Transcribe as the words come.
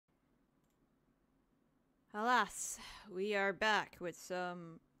Alas, we are back with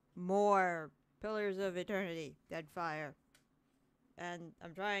some more Pillars of Eternity, Deadfire. And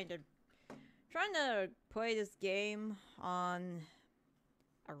I'm trying to play this game on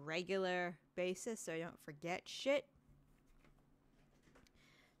a regular basis so I don't forget shit.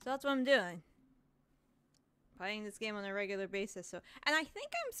 So that's what I'm doing. Playing this game on a regular basis. And I think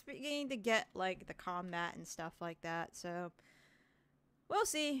I'm beginning to get like the combat and stuff like that. So we'll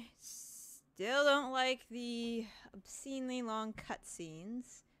see. Still don't like the obscenely long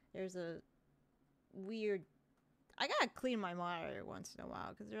cutscenes. There's a weird... I gotta clean my monitor once in a while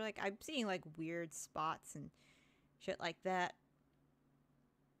because they're like, I'm seeing like weird spots and shit like that.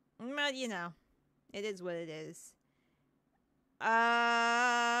 But you know, it is what it is.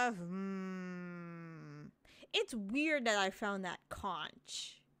 It's weird that I found that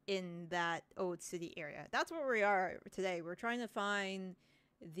conch in that old city area. That's where we are today. We're trying to find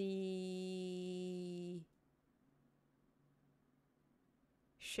the...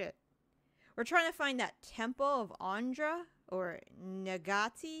 Shit. We're trying to find that temple of Andra or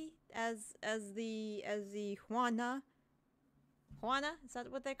Nagati as the Juana. Juana? Is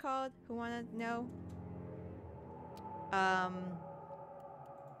that what they called? Juana? No.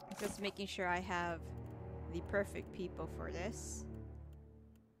 Just making sure I have the perfect people for this.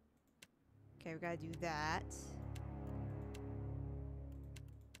 Okay, we gotta do that.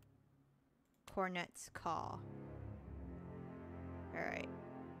 Cornet's call. Alright.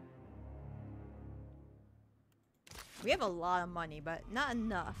 We have a lot of money, but not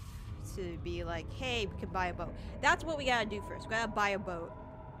enough to be like, hey, we can buy a boat. That's what we gotta do first. We gotta buy a boat.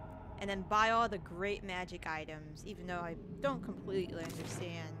 And then buy all the great magic items, even though I don't completely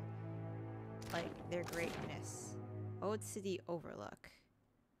understand, like, their greatness. Old City Overlook.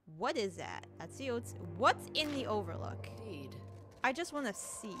 What is that? That's the old... What's in the Overlook? Indeed. I just want to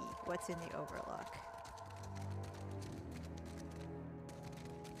see what's in the Overlook.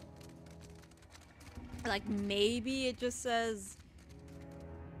 Like, maybe it just says...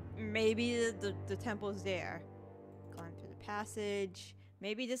 Maybe the temple's there. Climb through the passage.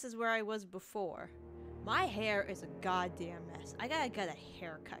 Maybe this is where I was before. My hair is a goddamn mess. I gotta get a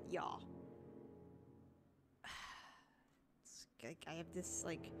haircut, y'all. I have this,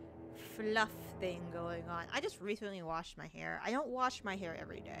 like, fluff thing going on. I just recently washed my hair. I don't wash my hair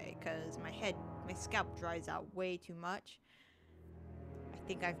every day because my scalp dries out way too much. I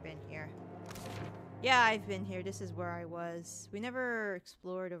think I've been here. Yeah, I've been here. This is where I was. We never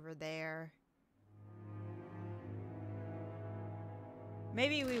explored over there.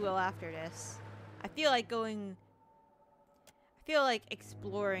 Maybe we will after this. I feel like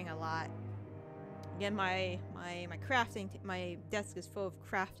exploring a lot. Again, my crafting, my desk is full of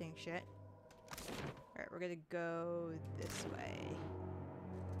crafting shit. Alright, we're gonna go this way.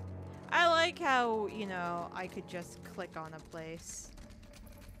 I like how, you know, I could just click on a place.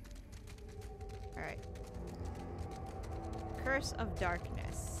 Alright. Curse of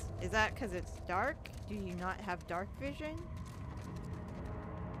Darkness. Is that because it's dark? Do you not have dark vision?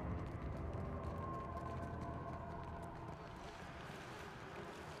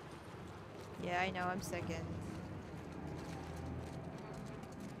 Yeah, I know, I'm sickened.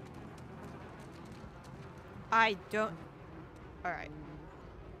 I don't... Alright.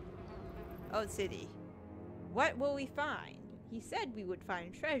 Old City. What will we find? He said we would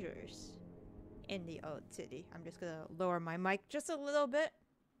find treasures in the Old City. I'm just gonna lower my mic just a little bit.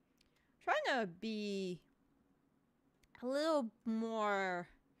 Trying to be a little more...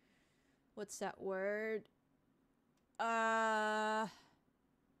 What's that word?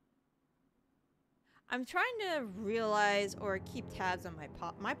 I'm trying to realize or keep tabs on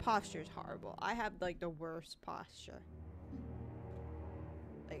my posture is horrible. I have like the worst posture.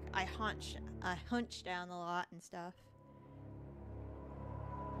 Like I hunch down a lot and stuff.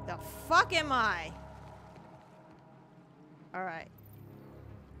 The fuck am I? Alright.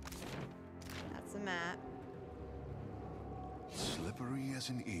 That's the map. Slippery as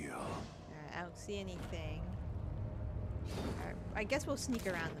an eel. Alright, I don't see anything. Alright, I guess we'll sneak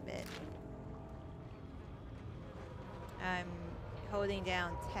around a bit. I'm holding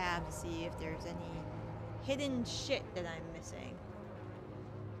down tab to see if there's any hidden shit that I'm missing.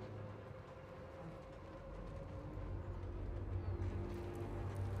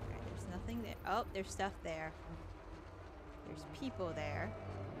 Alright, there's nothing there. Oh, there's stuff there. There's people there.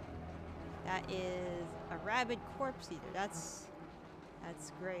 That is a rabid corpse eater. That's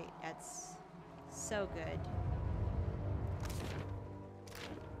great. That's so good.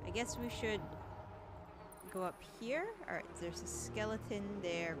 I guess we should go up here. Alright, there's a skeleton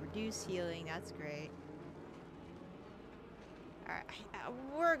there. Reduce healing. That's great. Alright,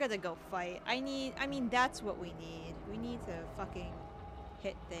 we're gonna go fight. I mean, that's what we need. We need to fucking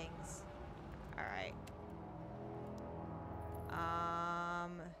hit things. Alright.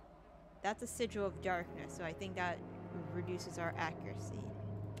 That's a sigil of darkness, so I think that reduces our accuracy.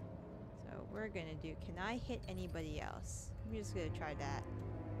 So we're gonna do, can I hit anybody else? I'm just gonna try that.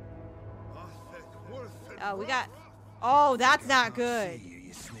 Oh, we got, oh, that's not good.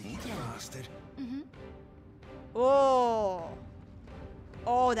 You sneaky bastard. Oh.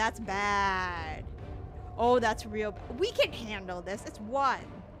 Oh, that's bad. Oh, that's real. We can handle this. It's one.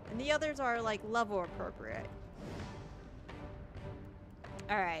 And the others are like level appropriate.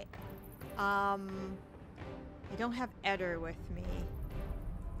 Alright. I don't have Eder with me.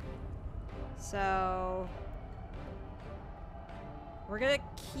 So we're gonna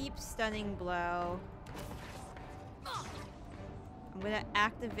keep stunning blow. I'm gonna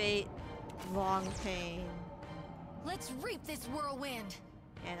activate long pain. Let's reap this whirlwind.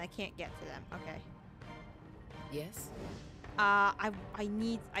 And I can't get to them. Okay. Yes. I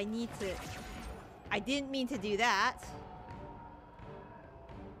need to. I didn't mean to do that.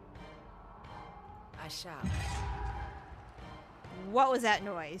 I shall. What was that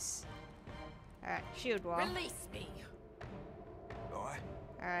noise? Alright, shield wall. Release me. Boy.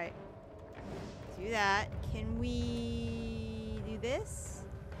 Alright. Do that. Can we do this?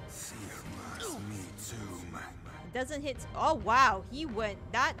 Me too, man. It doesn't hit. Oh wow, he went.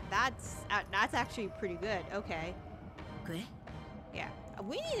 That's actually pretty good. Okay. Good. Yeah.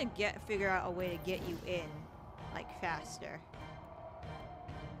 We need to figure out a way to get you in, like faster.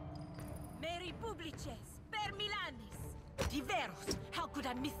 Meri publices, per Milanis. Diveros. How could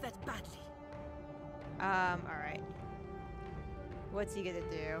I miss that badly? Alright. What's he gonna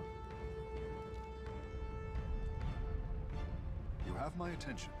do? You have my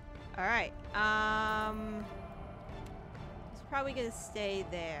attention. Alright. He's probably gonna stay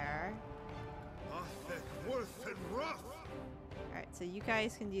there. Alright, so you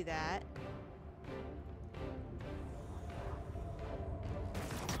guys can do that.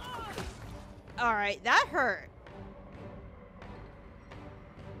 Alright, that hurt.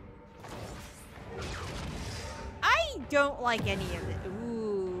 I don't like any of it.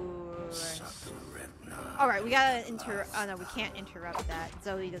 Ooh. Alright, we gotta oh no, we can't interrupt that.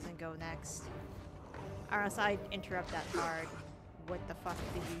 Zoe doesn't go next. Or else I'd interrupt that card. What the fuck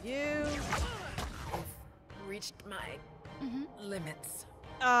did you do? Reached my limits.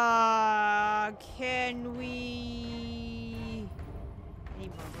 Can we...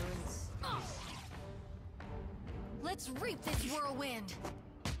 Need more runes. Let's reap this whirlwind.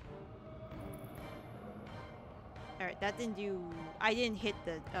 Alright, that didn't do... I didn't hit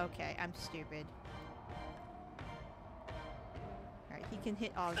the... Okay, I'm stupid. Alright, he can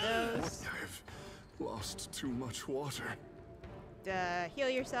hit all those. I've lost too much water. Heal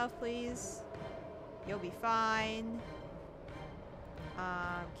yourself, please. You'll be fine.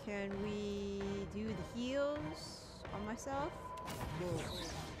 Can we do the heals on myself?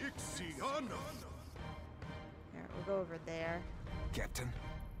 Alright, we'll go over there. Captain.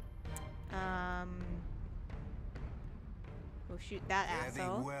 We'll shoot that Fare thee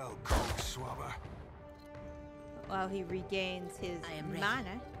asshole well, cockswabber. while he regains his I am ready.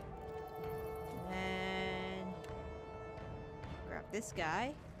 mana. And grab this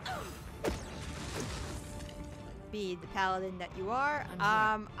guy. Be the paladin that you are.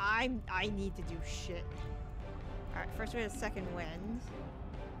 I need to do shit. Alright, first we have a second wind.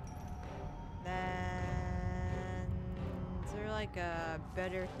 Then is there like a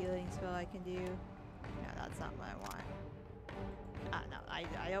better healing spell I can do? No, that's not what I want. No, I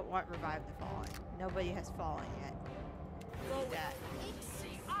don't want Revive the Fallen. Nobody has fallen yet. Do that.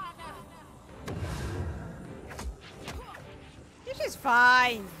 She's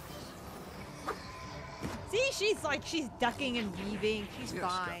fine. See, she's ducking and weaving. She's Yes,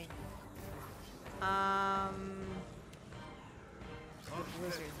 fine.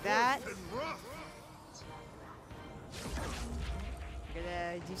 Wizard that. We're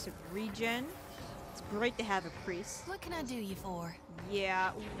gonna do some regen. It's great to have a priest. What can I do you for?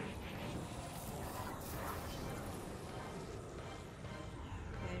 Yeah.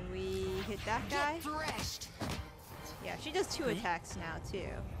 Can we hit that guy? Get threshed. Yeah, she does 2 attacks now too.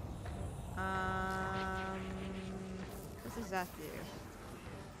 What does that do?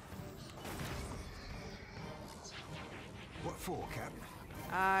 What for, Captain?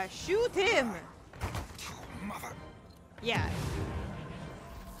 Shoot him! Mother. Yeah,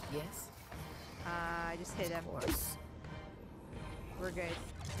 Yes. I just hit him. We're good.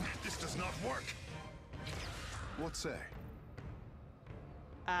 This does not work. What say?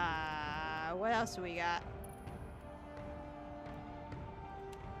 What else do we got?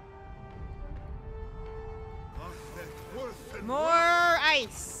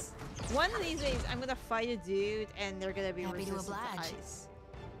 ice. One of these days, I'm gonna fight a dude, and they're gonna be Happy to resistant to oblige. ice.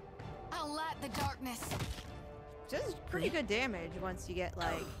 I'll light the darkness. Just pretty good damage once you get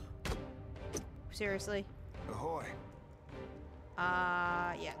like. Seriously. Ahoy.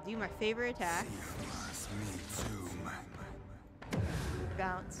 Yeah. Do my favorite attack. Must meet doom.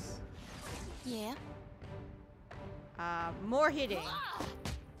 Bounce. Yeah. More hitting.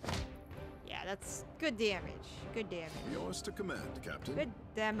 Yeah, that's good damage. Good damage. Yours to command, Captain. Good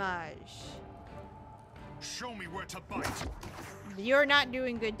damage. Show me where to bite. You're not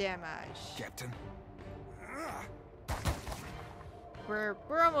doing good damage. Captain. We're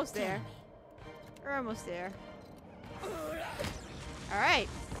almost there. We're almost there. Alright.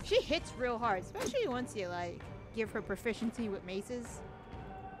 She hits real hard, especially once you like give her proficiency with maces.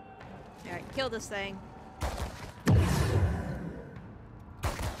 Alright, kill this thing.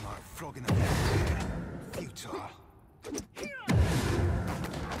 Like flogging a futile.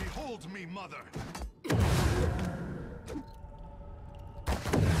 Behold me, mother.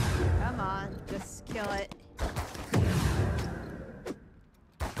 Come on, just kill it.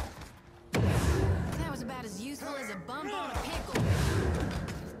 That was about as useful as a bump on a pickle.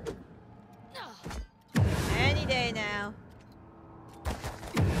 Any day now.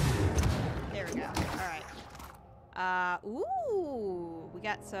 There we go. Alright. Ooh, we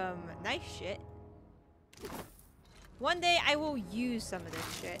got some nice shit. One day I will use some of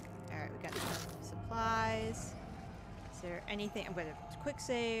this shit. Alright, we got some supplies. Is there anything? I'm gonna quick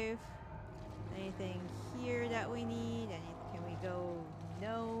save. Anything here that we need? Can we go?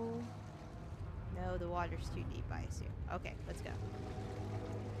 No. No, the water's too deep, I assume. Okay, let's go.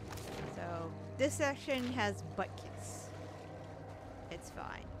 So, this section has butt kicks. It's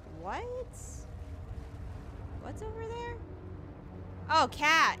fine. What? What's over there? Oh,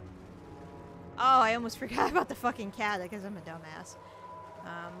 cat! Oh, I almost forgot about the fucking cat because I'm a dumbass.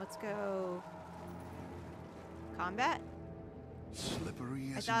 Let's go... Combat?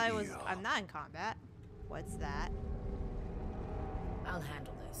 Slippery I as thought an I was... eel. I'm not in combat. What's that? I'll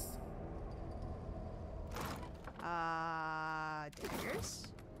handle this. Daggers.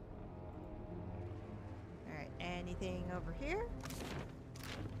 Alright, anything over here?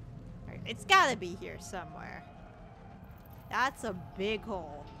 Alright, it's gotta be here somewhere. That's a big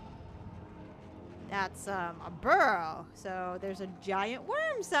hole. That's, a burrow. So there's a giant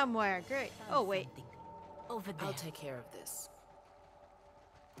worm somewhere. Great. Oh, wait. Over there. I'll take care of this.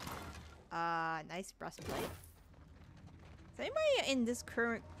 Nice breastplate. Does anybody in this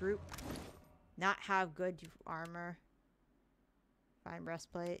current group not have good armor? Fine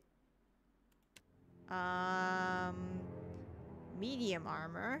breastplate. Medium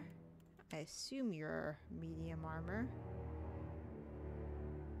armor. I assume you're medium armor.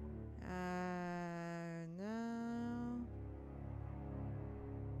 No.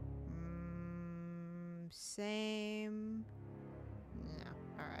 Same. No.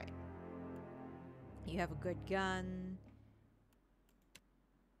 Alright. You have a good gun.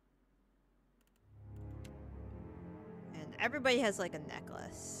 And everybody has like a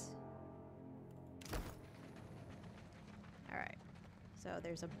necklace. Alright. So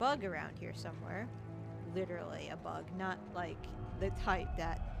there's a bug around here somewhere. Literally a bug. Not like the type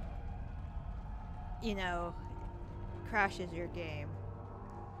that, you know, crashes your game.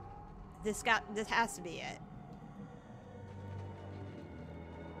 This has to be it.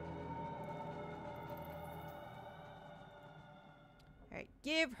 Alright,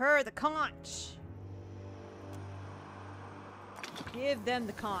 give her the conch. Give them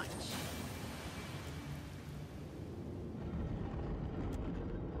the conch.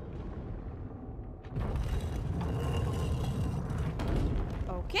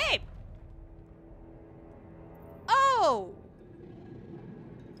 Okay. Oh!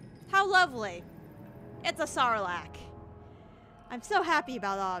 How lovely. It's a sarlacc. I'm so happy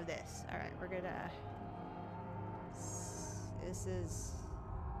about all of this. Alright, we're gonna... This is...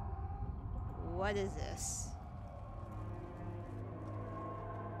 What is this?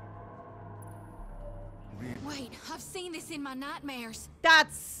 Wait, I've seen this in my nightmares.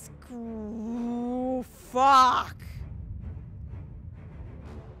 That's... Fuck!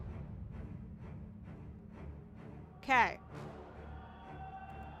 Okay.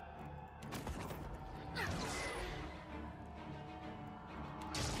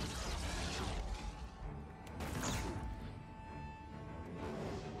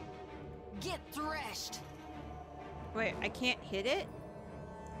 Get threshed. Wait, I can't hit it?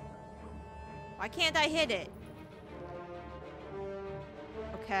 Why can't I hit it?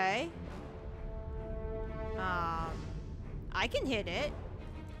 Okay. I can hit it.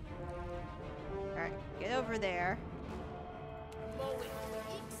 Alright, get over there.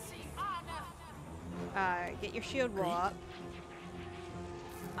 Get your shield wall up.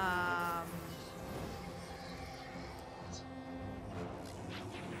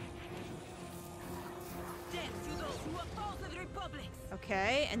 Death to those who oppose the republics.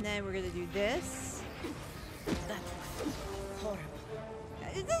 Okay, and then we're gonna do this. That was horrible.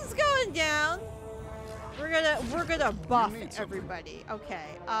 This is going down. We're gonna buff everybody.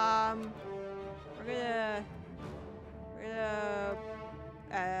 Okay. We're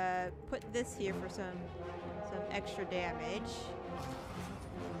gonna put this here for some extra damage.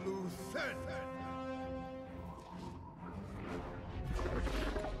 Luthen.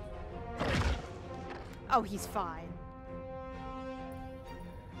 Oh, he's fine.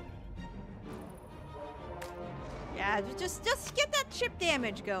 Yeah, just get that chip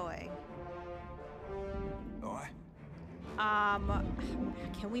damage going. Aye.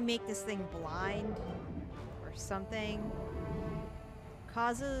 Can we make this thing blind or something?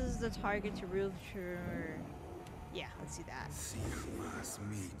 Causes the target to rule through. Yeah, let's do that. Immerse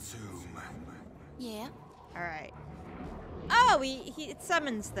me tomb. Yeah. All right. Oh, it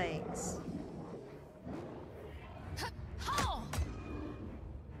summons things. Oh!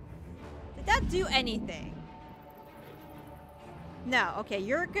 Did that do anything? No. Okay,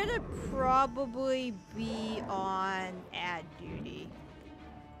 you're gonna probably be on ad duty.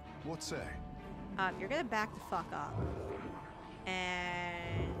 What say? You're gonna back the fuck up.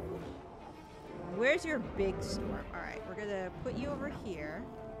 And where's your big storm? All right, we're gonna put you over here,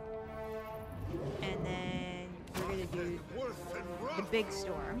 and then we're gonna do the big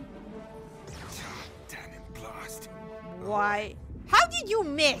storm. Damn blast. Why? How did you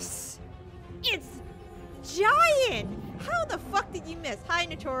miss? It's giant! How the fuck did you miss? Hi,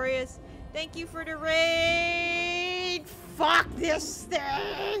 Notorious. Thank you for the raid! Fuck this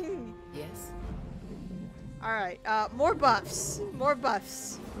thing! Yes. Alright, more buffs. More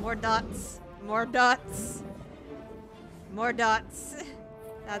buffs. More dots. More dots. More dots.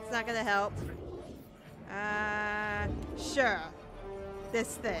 That's not gonna help. Sure.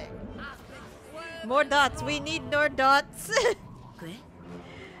 This thing. More dots. We need more dots. Okay.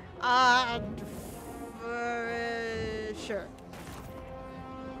 Sure.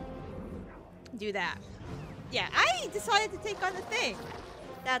 Do that. Yeah, I decided to take on the thing.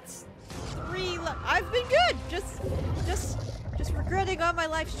 That's 3. I've been good. Just regretting all my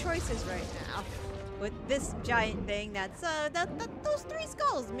life's choices right now. With this giant thing, that's those 3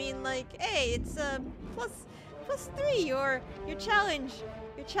 skulls mean like, hey, it's plus 3 your challenge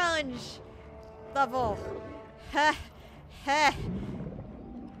level. Heh heh.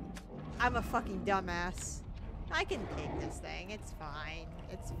 I'm a fucking dumbass. I can take this thing. It's fine.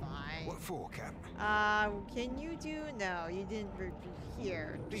 It's fine. What for, Cap? Can you do? No, you didn't.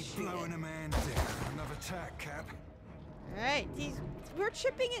 Here. Be shoot blowing it. a man down. Another tack, Cap. All right, we're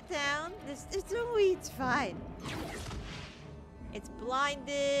chipping it down. It's fine. It's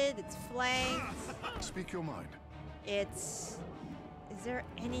blinded. It's flanked. Speak your mind. It's. Is there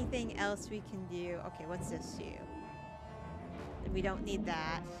anything else we can do? Okay, what's this do? We don't need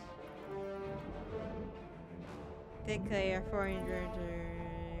that. Thick layer 400.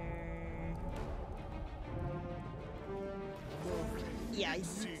 Yeah,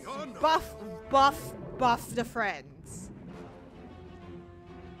 buff the friends.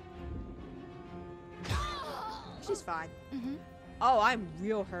 She's fine. Mm-hmm. Oh, I'm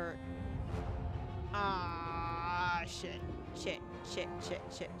real hurt. Shit.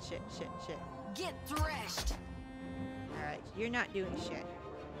 Get threshed. Alright, you're not doing shit.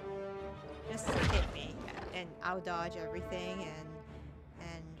 Just hit me, and I'll dodge everything,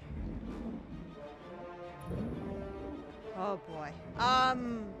 and oh boy.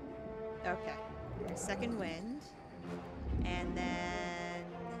 Okay. Second wind, and then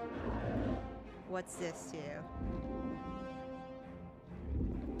what's this do?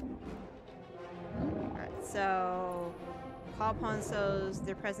 Alright, so call upon souls.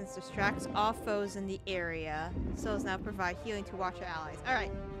 Their presence distracts all foes in the area. Souls now provide healing to watcher allies.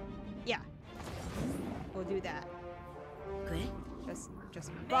 Alright. Yeah. We'll do that. Okay.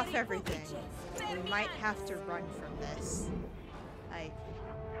 Just buff everything. We might have to run from this. Like,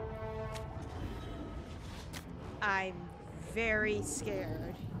 I'm very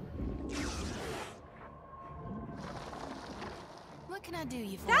scared. What can I do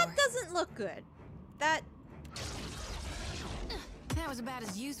you for? That doesn't look good. That. That was about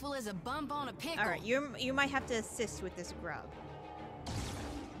as useful as a bump on a pickle. All right, you might have to assist with this grub.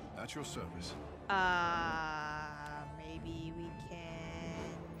 At your service. Maybe we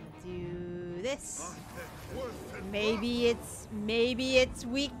can do this. Maybe it's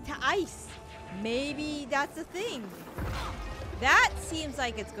weak to ice. Maybe that's a thing. That seems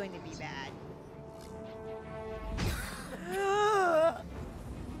like it's going to be bad.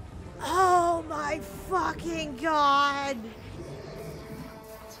 Oh my fucking god!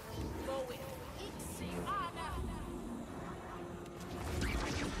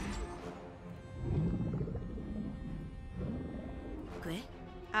 Quoi?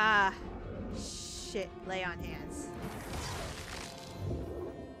 Ah, shit. Lay on hands.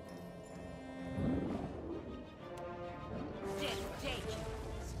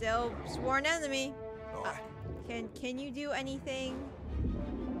 Still sworn enemy. Can you do anything?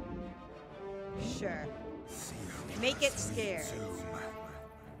 Sure. Make it scared.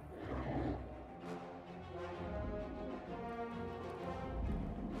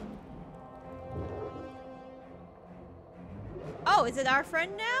 Oh, is it our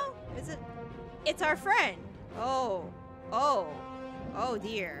friend now? Is it? It's our friend. Oh. Oh. Oh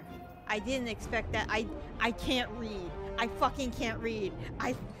dear. I didn't expect that. I can't read. I fucking can't read.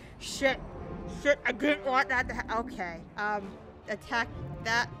 Shit. I didn't want that to okay. Attack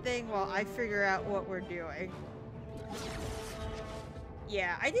that thing while I figure out what we're doing.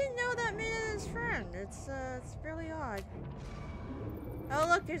 Yeah, I didn't know that made it his friend. It's really odd. Oh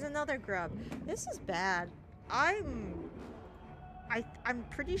look, there's another grub. This is bad. I'm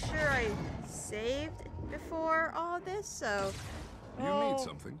pretty sure I saved before all this, so... You need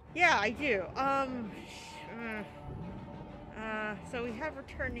something? Yeah, I do. So we have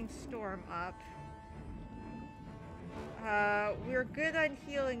Returning Storm up. We're good on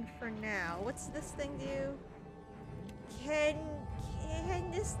healing for now. What's this thing do? Can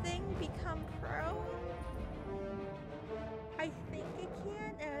this thing become prone? I think it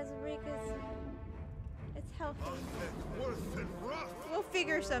can, as because it's healthy. We'll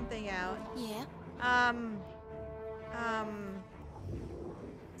figure something out. Yeah.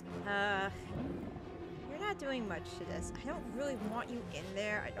 You're not doing much to this. I don't really want you in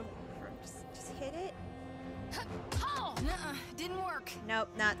there. I don't. Just hit it. Oh, nuh-uh, didn't work. Nope,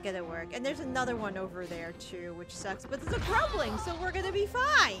 not gonna work. And there's another one over there too, which sucks. But there's a grumbling, so we're gonna be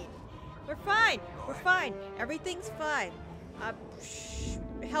fine. We're fine. We're fine. Everything's fine.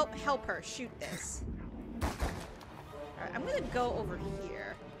 Help her shoot this. Alright, I'm gonna go over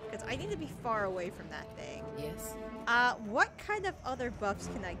here because I need to be far away from that thing. Yes. What kind of other buffs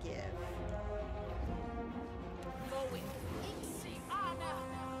can I give?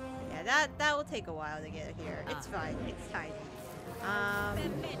 Yeah, that will take a while to get here. It's fine. It's tiny.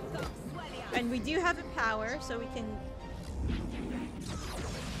 And we do have a power, so we can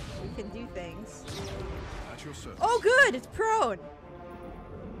do things. At your service. Oh, good! It's prone.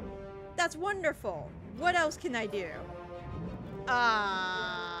 That's wonderful. What else can I do?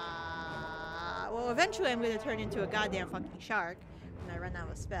 Well, eventually I'm gonna turn into a goddamn fucking shark when I run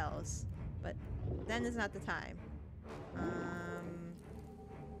out of spells, but then is not the time.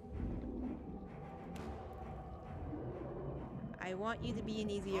 I want you to be an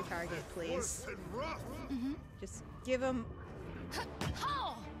easier target, please. Just give him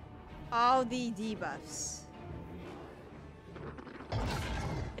all the debuffs.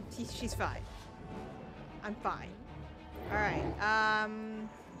 She's fine. I'm fine. Alright,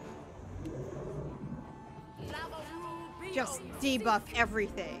 just debuff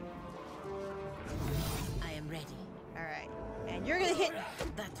everything. I am ready. Alright. And you're gonna hit.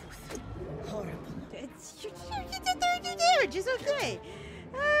 That was horrible. You did 30 damage, it's okay.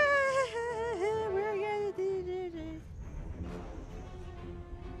 We're gonna do this.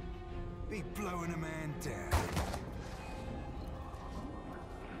 Be blowing a man down.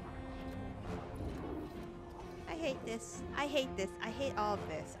 I hate this. I hate this. I hate all of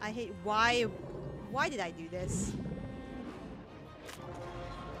this. I hate why did I do this?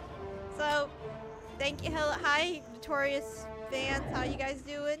 So, thank you. Hi, Notorious fans. How you guys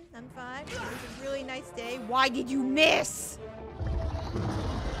doing? I'm fine. It was a really nice day. Why did you miss?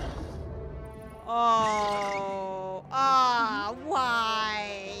 Oh.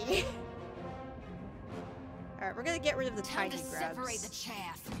 Why? Alright, we're gonna get rid of the Time tiny to grubs. separate the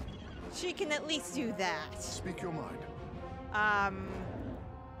chaff. She can at least do that. Speak your mind.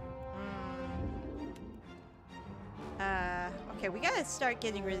 Okay, we gotta start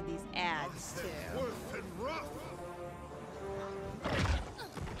getting rid of these ads, too.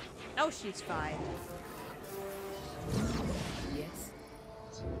 Oh, she's fine. Yes.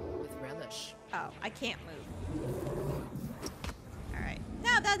 With relish. Oh, I can't move. Alright.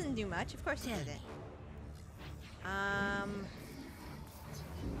 No, that didn't do much. Of course it didn't.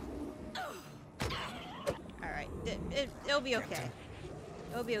 Alright. It'll be okay.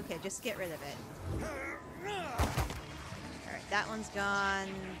 It'll be okay. Just get rid of it. Alright, that one's gone.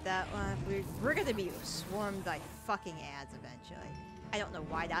 That one... We're gonna be swarmed by fucking ads eventually. I don't know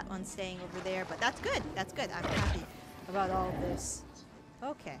why that one's staying over there, but that's good. That's good. I'm happy. about all of this.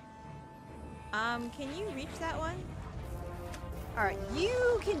 Okay. Can you reach that one? Alright,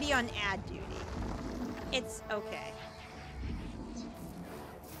 you can be on ad duty. It's okay.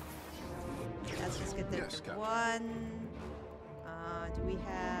 Let's just get the Yes, Captain. one. Do we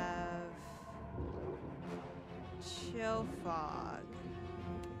have chill fog?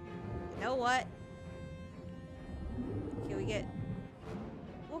 You know what? Can we get?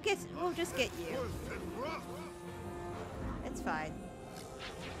 We'll just get you. It's fine.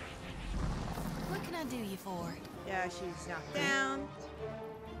 What can I do you for? Yeah, she's knocked down.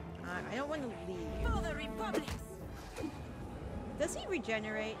 I don't want to leave. For the Republic! Does he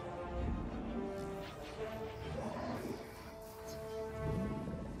regenerate?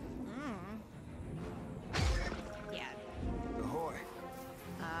 Yeah. Ahoy.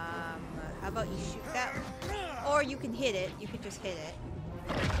 How about you shoot that? Or you can hit it. You could just hit it.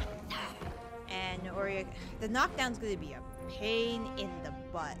 And the knockdown's gonna be a pain in the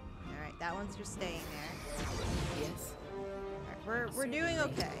butt. All right, that one's just staying there. Yes. All right, we're doing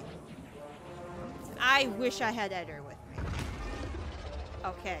okay. I wish I had Eder with me.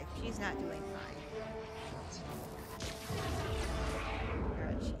 Okay, she's not doing fine.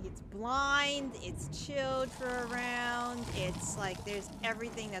 Alright, it's blind, it's chilled for a round, it's like there's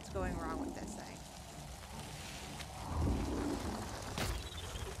everything that's going wrong with this thing.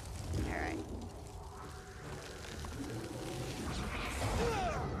 Alright.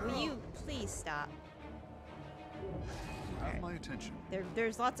 Will you please stop? Have my attention.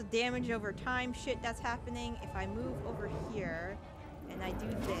 There's lots of damage over time shit that's happening. If I move over here and I do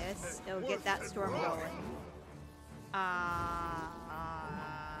this, it'll get that storm going.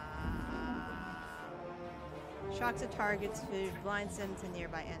 Shocks at targets, food, blinds them to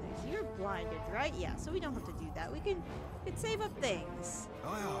nearby enemies. You're blinded, right? Yeah, so we don't have to do that. We could save up things. Aye,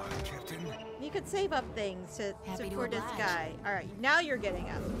 aye, Captain. You could save up things Happy to for this oblige. guy. Alright, now you're getting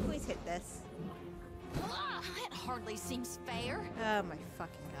up. Please hit this. That hardly seems fair. Oh my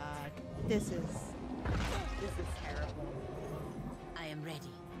fucking god. This is terrible. I am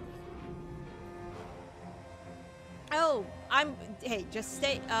ready. Oh, hey, just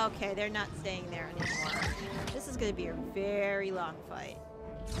stay. Okay, they're not staying there anymore. This is gonna be a very long fight.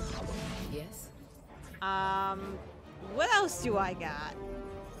 Yes. What else do I got?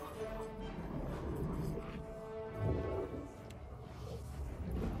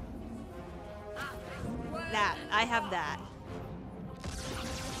 That, I have that.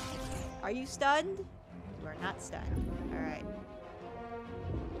 Are you stunned? You are not stunned. Alright.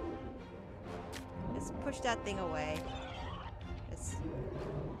 Let's push that thing away.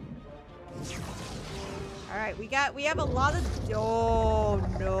 Alright, we have a lot of. Oh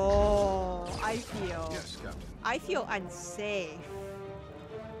no. Yes, Captain. I feel unsafe.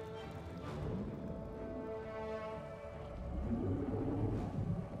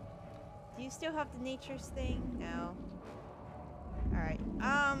 Do you still have the nature's thing? No. Alright, we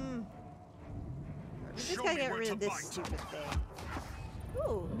just Show gotta me get where rid to of this bite. stupid thing.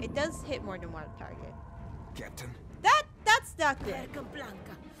 Ooh, it does hit more than one target. Captain. That's not good. Verga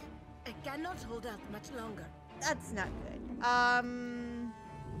Blanca. I cannot hold out much longer. That's not good.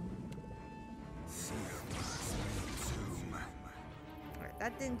 Zoom. Alright,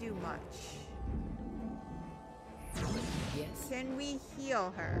 that didn't do much. Yes. Can we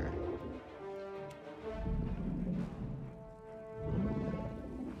heal her?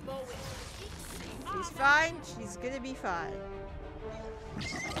 She's fine. She's gonna be fine.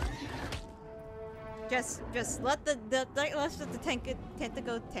 Just let let's let the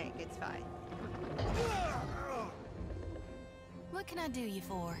tentacle tank. It's fine. What can I do you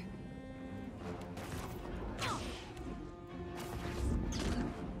for?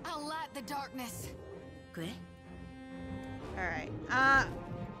 I'll light the darkness. Okay? All right.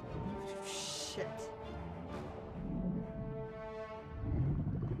 Shit.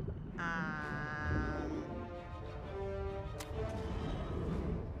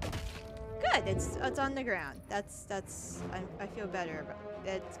 Good. It's on the ground. I feel better about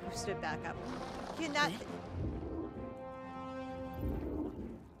it. Stood back up. Cannot.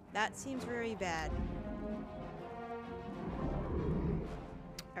 That seems very bad.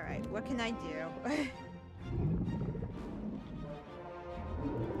 All right. What can I do?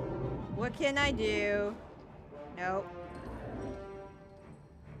 What can I do? Nope.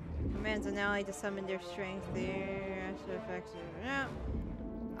 Commands an ally to summon their strength. Their extra effects. No.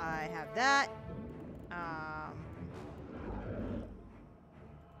 I have that.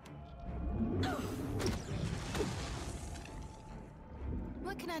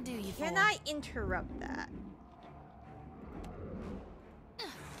 What can I do you for? Can I interrupt that?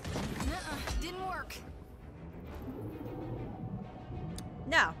 Didn't work.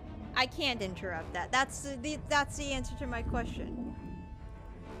 I can't interrupt that. That's the answer to my question.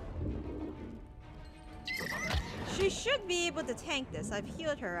 She should be able to tank this. I've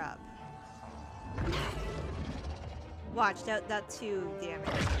healed her up. Watch, that 2 damage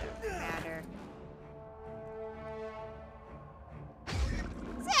doesn't matter.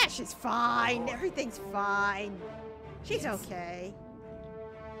 Yeah, she's fine. Everything's fine. She's okay.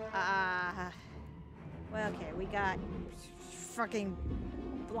 Well, okay, we got fucking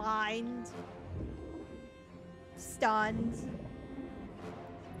blind, stunned.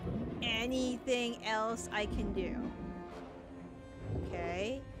 Anything else I can do?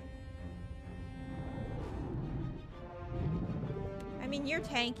 Okay. I mean, you're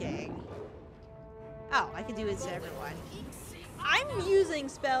tanking. Oh, I can do it to everyone. I'm using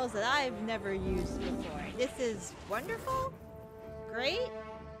spells that I've never used before. This is wonderful? Great?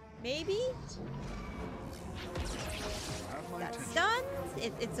 Maybe? That's stunned.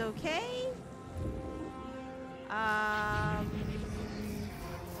 It's okay.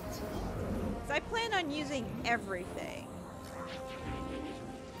 So I plan on using everything.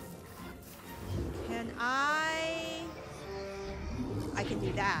 Can I can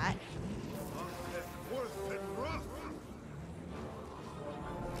do that.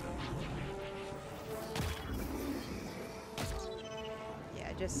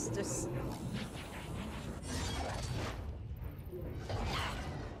 Yeah, just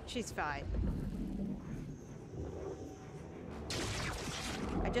she's fine.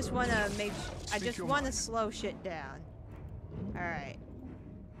 I just want to slow shit down. All right.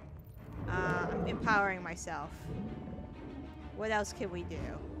 I'm empowering myself. What else can we do?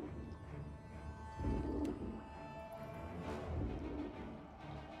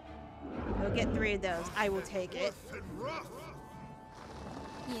 We'll get 3 of those. I will take it.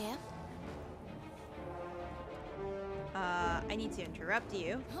 Yeah. I need to interrupt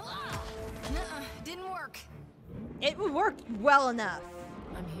you. Nuh-uh, didn't work. It worked well enough.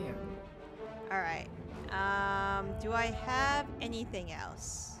 I'm here. All right. Do I have anything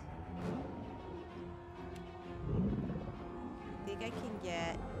else? I think I can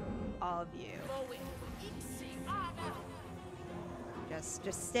get all of you. Just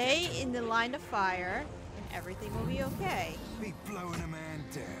stay in the line of fire, and everything will be okay. Be blowing a man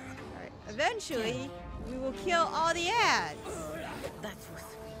down. All right. Eventually, we will kill all the ads. That was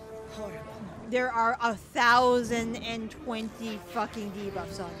horrible. There are 1,020 fucking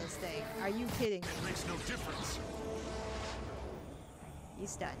debuffs on this thing. Are you kidding me? It makes no difference. He's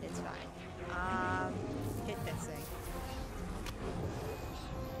stunned. It's fine. Hit this thing.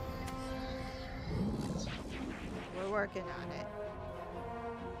 We're working on it.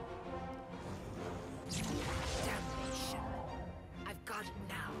 Damnation. I've got it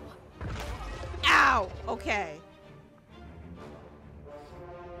now. Ow! Okay.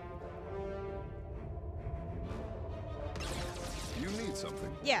 You need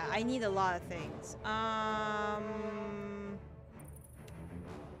something. Yeah, I need a lot of things. I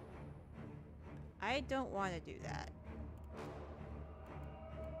don't want to do that.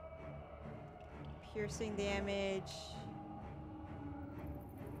 Piercing damage.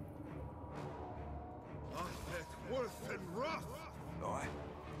 Worth and rough. Aye.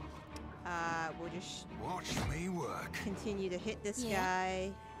 We'll just Watch me work. continue to hit this Yeah.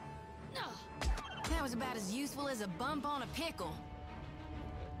 guy. That was about as useful as a bump on a pickle.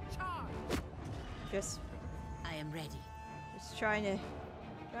 Just I am ready. trying to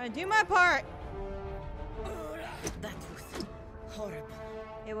do my part. That was horrible.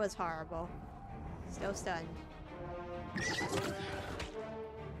 It was horrible. Still stunned.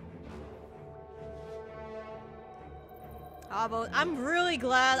 I'm really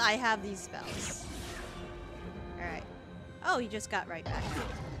glad I have these spells. Alright. Oh, he just got right back.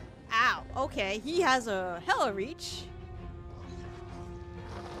 Ow. Okay, he has a hella reach.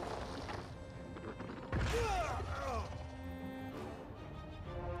 You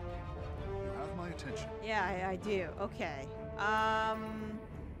have my attention. Yeah, I do. Okay.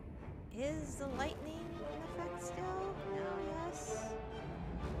 Is the lightning in effect still? No, yes.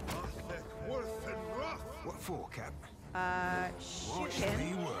 Worth and rough. What for, Cap? Shoot Watch him.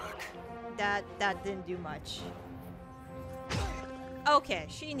 me work. That didn't do much. Okay,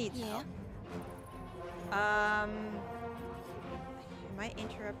 she needs help. Am I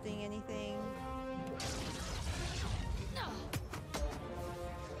interrupting anything?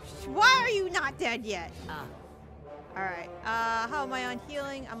 Why are you not dead yet? Alright, how am I on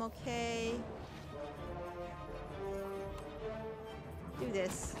healing? I'm okay. Do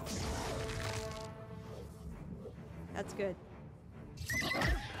this. That's good.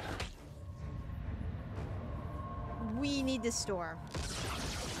 We need the storm.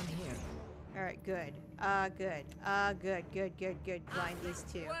 I'm here. Alright, good. Good. Good. Blind these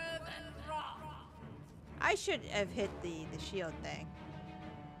two. I should have hit the shield thing.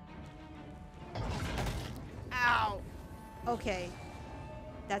 Ow! Okay.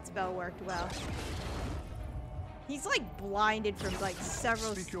 That spell worked well. He's like blinded from like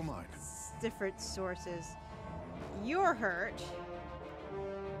several Speak your mind. different sources. You're hurt. Do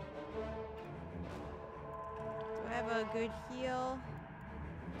I have a good heal?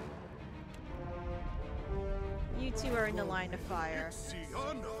 You two are in the line of fire.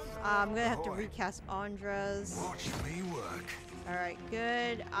 I'm gonna have to recast Andra's. Watch me work. Alright,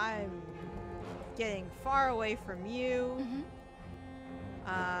 good. I'm getting far away from you.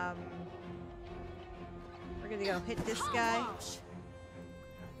 We're gonna go hit this guy.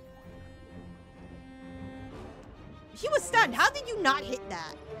 He was stunned. How did you not hit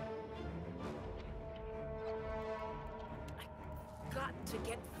that? Got to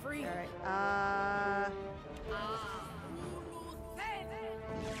get free. Alright,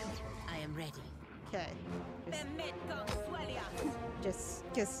 I am ready. okay.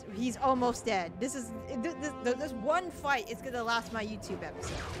 Just, he's almost dead. This is, this one fight is gonna last my YouTube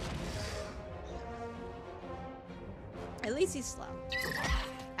episode. At least he's slow.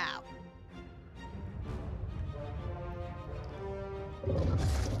 Ow.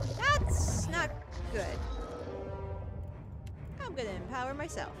 That's not good. I'm gonna empower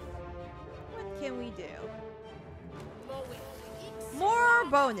myself. What can we do? More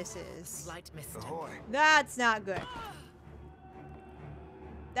bonuses. Slight mistake. Ahoy. That's not good.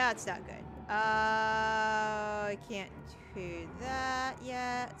 That's not good. I can't do that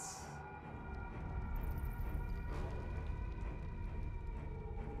yet.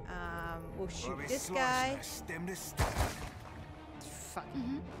 We'll shoot this guy. Stem to stem. Fuck.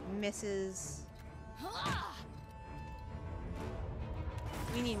 Misses.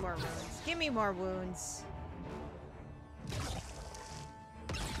 We need more wounds. Give me more wounds.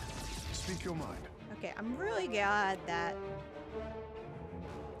 Speak your mind. Okay, I'm really glad that...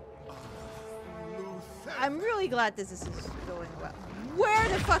 I'm really glad this is going well. Where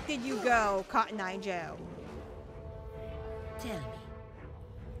the fuck did you go, Cotton Eye Joe? Tell me.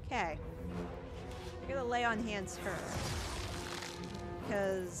 Okay. We're gonna lay on hands first.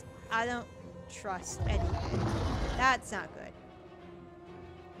 Because I don't trust anything. That's not good.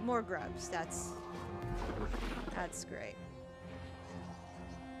 More grubs. That's great.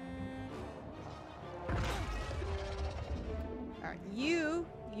 Alright,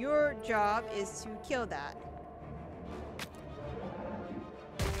 your job is to kill that.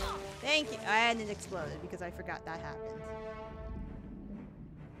 Thank you. I hadn't exploded because I forgot that happened.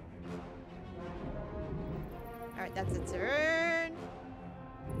 Alright, that's a turn.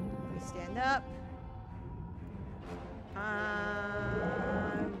 We stand up.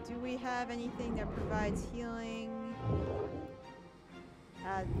 Do we have anything that provides healing?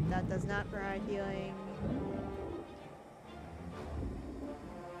 That does not provide healing.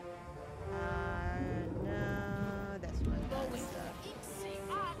 No, that's what that's,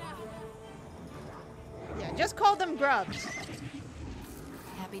 yeah, just call them grubs.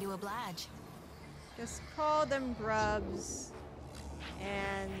 Happy to oblige. Just call them grubs.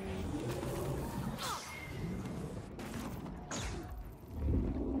 And...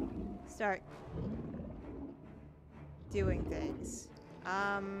 start doing things.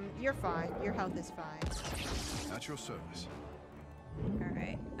 You're fine. Your health is fine. At your service.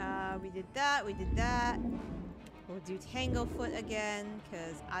 Alright, we did that, We'll do Tanglefoot again,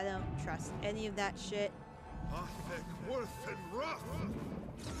 because I don't trust any of that shit.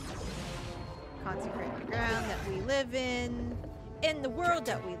 Consecrate the ground that we live in the world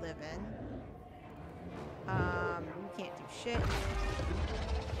that we live in. We can't do shit.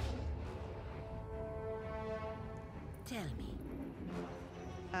 Tell me.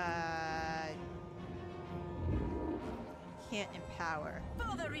 Can't empower.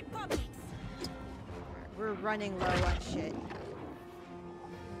 For the Republic. We're running low on shit.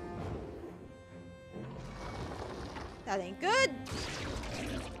 That ain't good.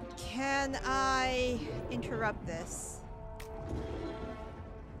 Can I interrupt this?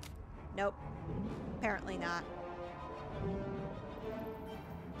 Nope. Apparently not.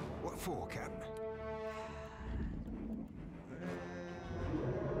 What for, Captain?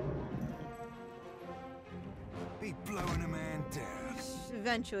 Be blowing a man down.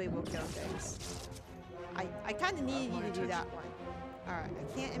 Eventually we'll kill things. I kind of needed you to do that one. Alright,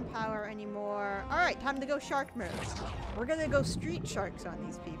 I can't empower anymore. Alright, time to go shark mode. We're gonna go street sharks on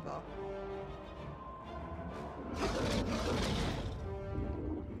these people.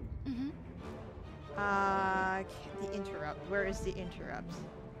 The interrupt. Where is the interrupt?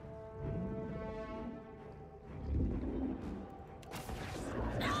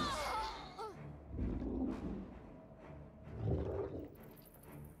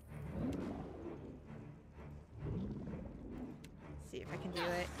 if I can do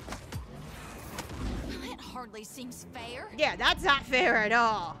it. That hardly seems fair. Yeah, that's not fair at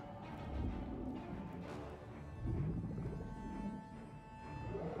all.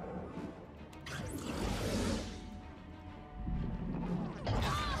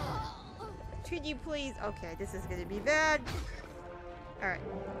 Could you please? Okay, this is gonna be bad. Alright.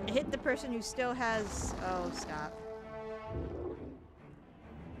 Hit the person who still has. Oh, stop.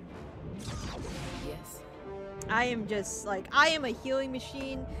 Yes. I am just like, I am a healing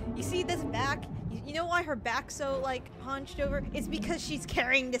machine. You see this back? You know why her back's so like hunched over? It's because she's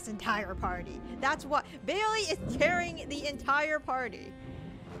carrying this entire party. That's what. Bailey is carrying the entire party.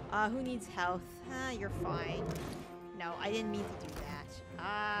 Who needs health? You're fine. No, I didn't mean to do that.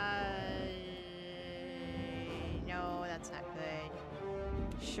 No, that's not good.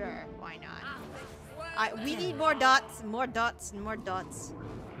 Sure, why not? We need more dots, more dots, and more dots.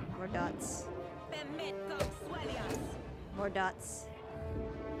 More dots. More dots.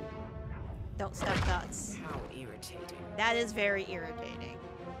 Don't stop dots. How irritating. That is very irritating.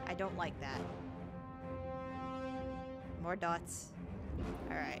 I don't like that. More dots.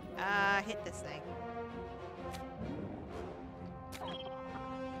 Alright, hit this thing.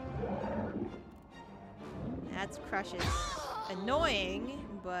 That's crushes. Annoying,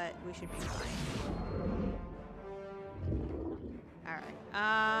 but we should be fine. Alright.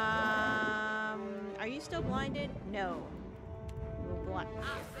 Are you still blinded? No. We're blind.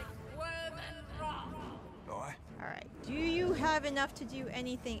 Alright. Do you have enough to do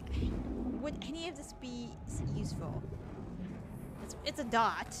anything? Would any of this be useful? It's a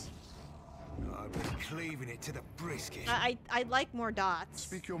dot. I've been cleaving it to the brisket. I'd like more dots.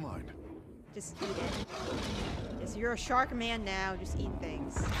 Speak your mind. Just eat it. Yes, you're a shark man now. Just eat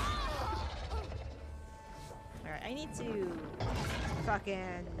things. Alright, I need to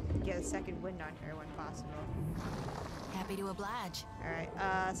fucking get a second wind on her when possible. Happy to oblige. Alright,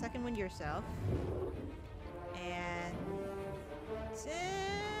 second wind yourself. And...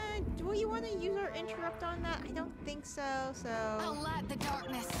 do you want to use our interrupt on that? I don't think so, so... I'll light the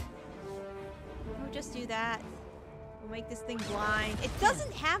darkness. We'll just do that. We'll make this thing blind. It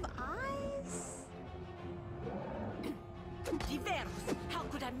doesn't have eyes? Diveros, how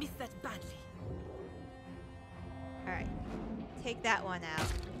could I miss that badly? Alright. Take that one out.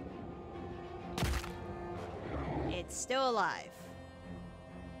 It's still alive.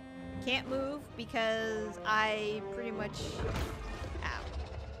 Can't move because I pretty much... Ow.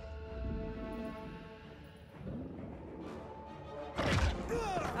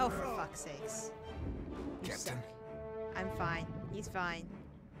 Oh, for fuck's sakes. You Captain. suck. I'm fine. He's fine.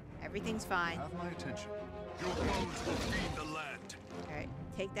 Everything's fine. Have my attention. Your bones will feed the land. Alright,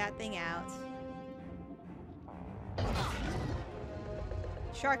 take that thing out.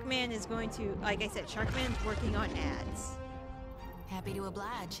 Sharkman is going to, like I said, Sharkman's working on ads. Happy to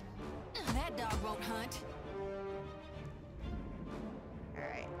oblige. That dog won't hunt.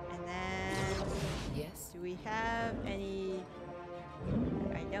 Alright, and then... Yes. Do we have any...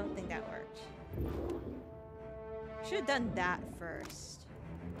 I don't think that worked. Should have done that first.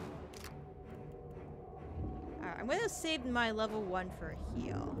 Alright, I'm gonna save my level 1 for a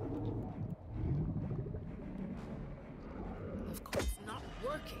heal. Of course, not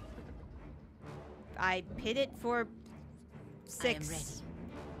working. I hit it for 6.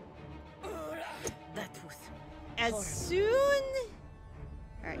 I am ready. That was As horrible. soon...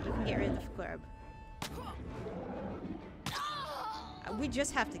 Alright, you can get rid of the club. We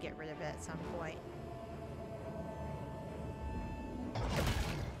just have to get rid of it at some point.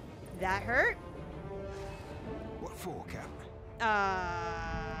 That hurt? What for, Cap?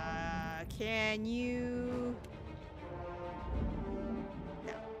 Can you...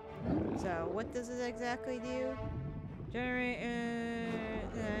 No. So, what does it exactly do? Generate,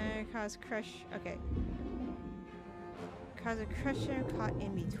 cause crush, okay. Cause a crusher caught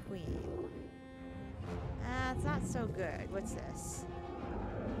in between. It's not so good. What's this?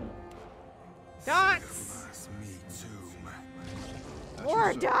 Dots! That's me too.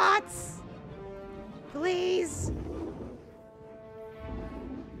 More dots! Please!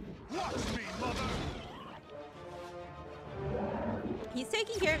 Watch me, mother! He's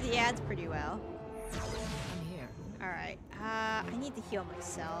taking care of the ads pretty well. I'm here. Alright, I need to heal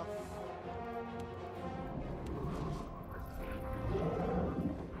myself.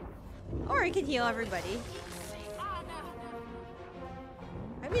 Or I can heal everybody.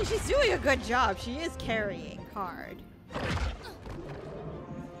 I mean, she's doing a good job. She is carrying hard.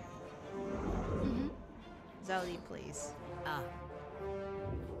 Zelda, please.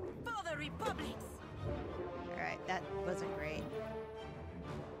 For the Republics! Alright, that wasn't great.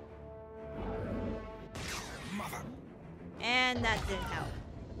 Mother. And and that didn't help.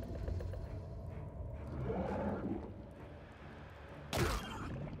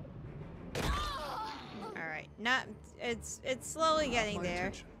 Alright, not it's slowly getting My there.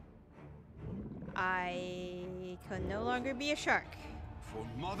 attention. I can no longer be a shark. For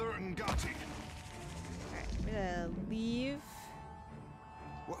Mother Ngati. Alright, we're gonna leave.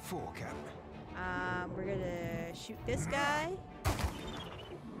 What for, Captain? We're gonna shoot this guy.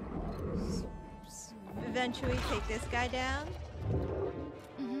 Eventually take this guy down.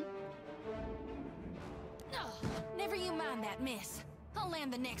 Oh, never you mind that miss. I'll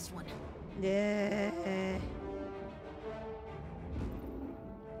land the next one. Yeah.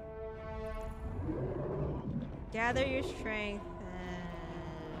 Gather your strength.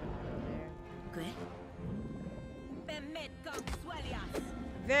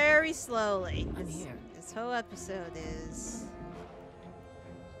 Very slowly. I'm here. This whole episode is.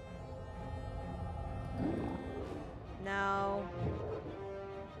 No.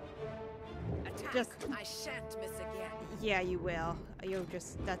 Attack. Just. I shan't miss again. Yeah, you will. You'll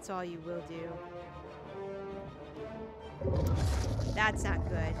just. That's all you will do. That's not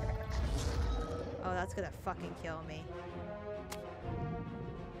good. Oh, that's gonna fucking kill me.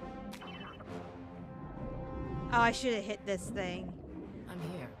 Oh, I should have hit this thing. I'm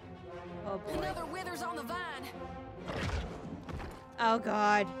here. Oh boy. Another withers on the vine. Oh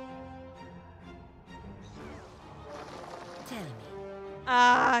god. Tell me.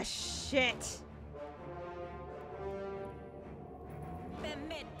 Ah, shit.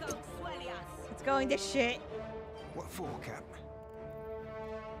 It's going to shit. What for, Captain?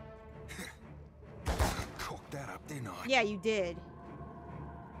 Cocked that up, didn't I? Yeah, you did.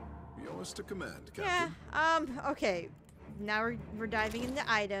 Yours to command, Yeah, Captain. okay. Now we're diving into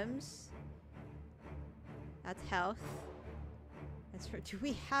items. That's health. That's for, do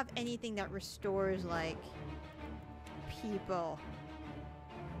we have anything that restores, like, people?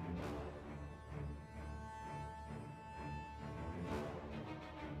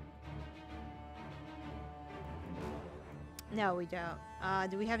 No, we don't.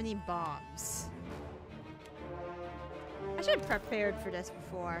 Do we have any bombs? I should have prepared for this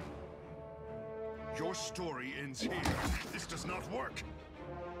before. Your story ends here. This does not work.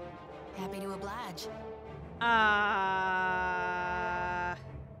 Happy to oblige.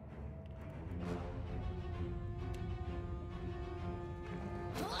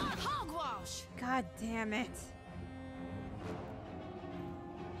 Hogwash! God damn it.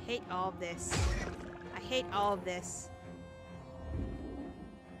 Hate all of this. I hate all of this.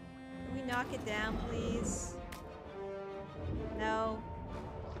 Can we knock it down, please? No.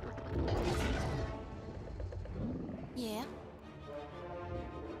 Yeah.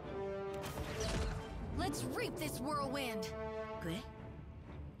 Let's reap this whirlwind. Good.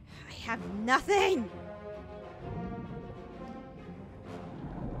 I have nothing!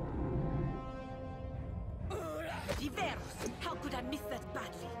 Diveros. How could I miss that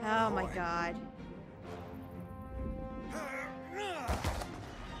badly? Oh my god.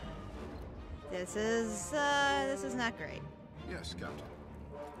 This is not great. Yes, Captain.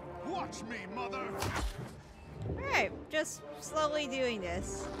 Watch me, Mother! Alright, just slowly doing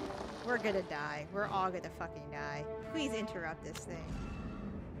this. We're gonna die. We're all gonna fucking die. Please interrupt this thing.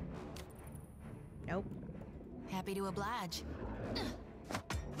 Nope. Happy to oblige.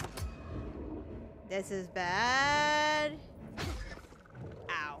 This is bad.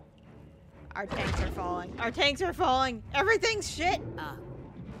 Ow. Our tanks are falling. Our tanks are falling. Everything's shit.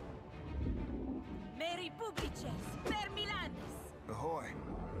 Mary Publices. Per Milanis. Ahoy.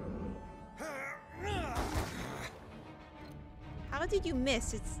 How did you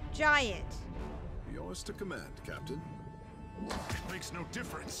miss? It's giant. Yours to command, Captain. It makes no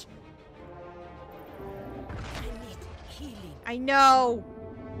difference. I need healing. I know.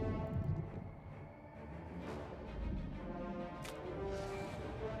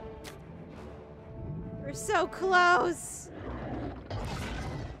 We're so close.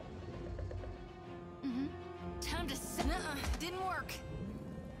 Time to nuh-uh, didn't work.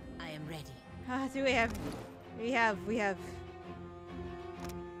 I am ready. Do we have? We have.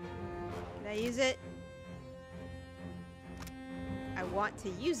 Can I use it? I want to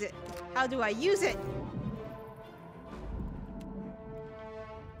use it. How do I use it?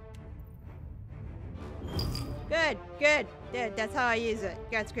 Good, good. Good, that's how I use it.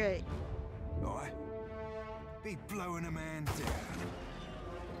 That's great. I be blowing a man down.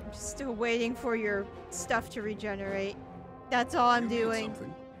 I'm just still waiting for your stuff to regenerate. That's all I'm You need doing.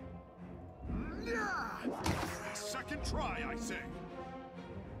 something? Second try, I say.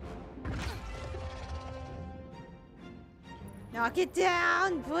 Knock it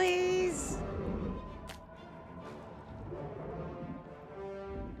down, please.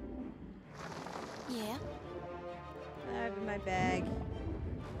 my bag.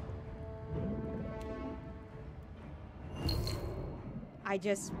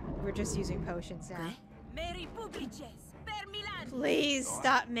 We're just using potions now. Mary Publices, per Milan. Please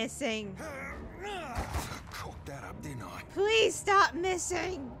stop missing. Cocked that up, didn't I? Please stop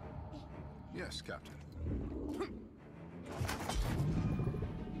missing. Yes, Captain.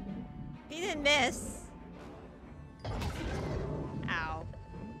 He didn't miss. Ow.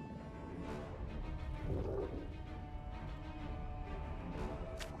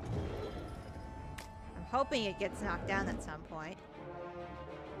 I'm hoping it gets knocked down at some point.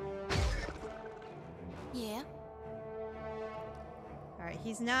 Yeah. Alright,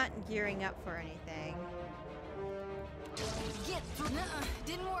 he's not gearing up for anything. Get through. Nuh-uh.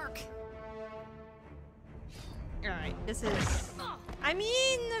 Didn't work. Alright, this is... I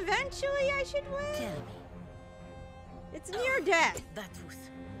mean, eventually I should win. Tell me. It's near death. That was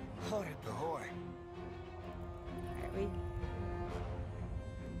horrible. Ahoy. Alright, we...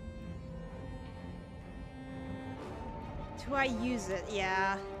 Do I use it?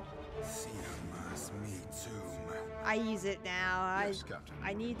 Yeah. Immerse me too. I use it now. Yes, Captain.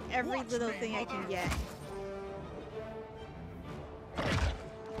 I need every little thing I can get.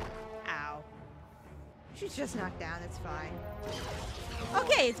 Ow. She's just knocked down. It's fine.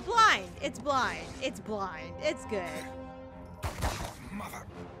 Okay, it's blind. It's blind. It's blind. It's good. Mother.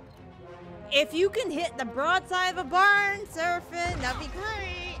 If you can hit the broadside of a barn surfing, that'd be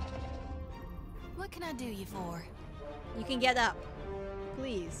great. What can I do you for? You can get up.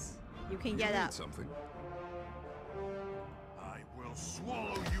 Please. You can get You need up. something. I will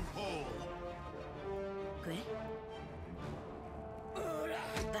swallow you whole. Okay.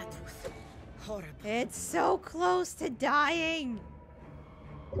 That was horrible. It's so close to dying.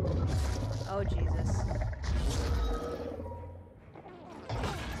 Oh, Jesus.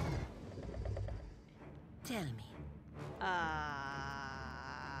 Tell me.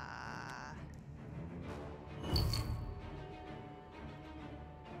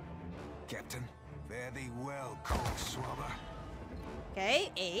 Captain, fare thee well, cork swabber.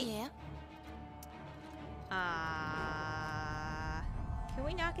 Okay, 8. Yeah. Can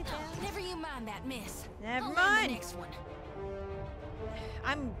we knock it down? Never you mind that, miss. Never I'll land mind. the next one.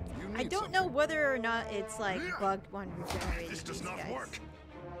 You I need don't know something. whether or not it's like bugged one regenerated. This does these not guys. work.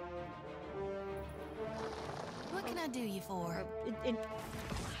 What can I do you for?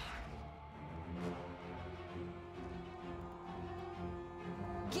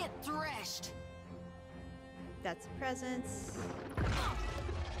 Get threshed. That's presence.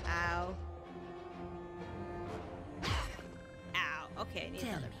 Ow. Ow. Okay, I need Tell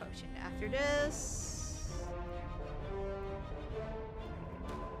another me. potion after this.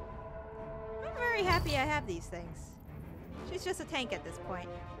 I'm very happy I have these things. She's just a tank at this point.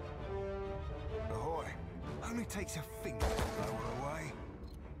 Ahoy. Only takes a finger to blow her away.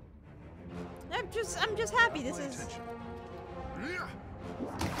 I'm just happy this My is... attention.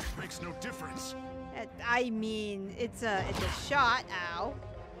 Makes no difference. I mean, it's a shot. Ow.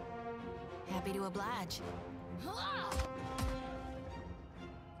 Happy to oblige.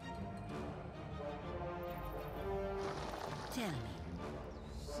 Tell me.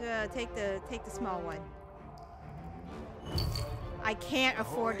 Take the small one. I can't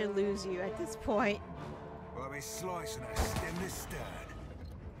afford to lose you at this point. I'll be slicing her stem to stern.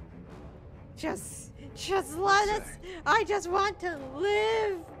 Just let us. I just want to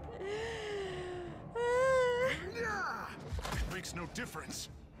live. Makes no difference.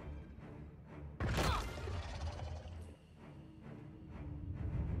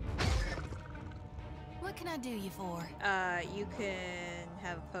 What can I do you for? You can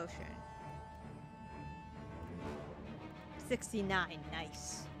have a potion. 69,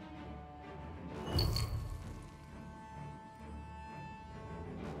 nice.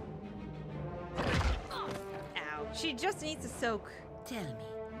 Ow. She just needs to soak. Tell me.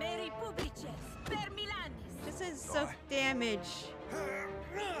 Mary Publices, per Milanis. Just needs to soak damage.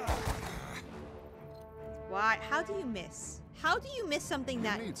 Why? How do you miss? How do you miss something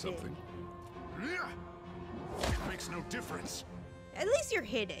that You need big? something. Makes no difference. At least you're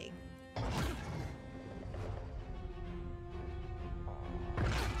hitting.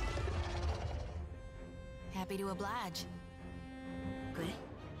 Happy to oblige. Good.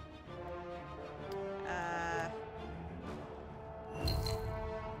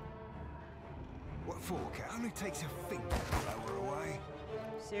 What for, Cat? Only takes a finger to blow her away.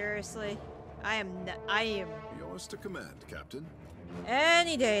 Seriously? I am Yours to command, Captain.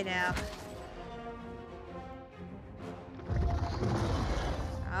 any day now.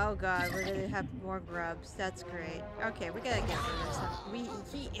 Oh god, we're gonna have more grubs. That's great. Okay, we gotta get rid of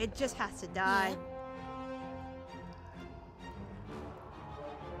some. It just has to die.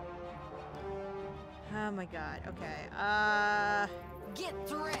 Oh my god. Okay. Get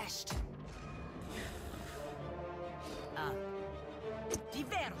threshed.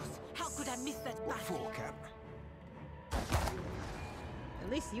 Diveros! How could I miss that What battle? for, Cap? At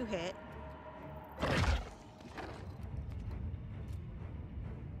least you hit.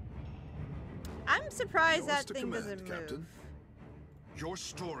 I'm surprised Yours that to thing command, doesn't move. Captain. Your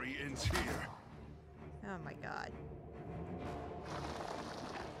story ends here. Oh my god.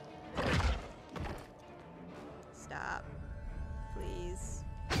 Stop. Please.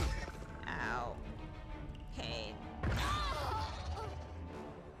 Ow. Pain.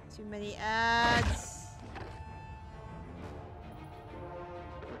 Too many ads.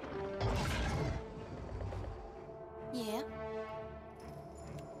 Yeah.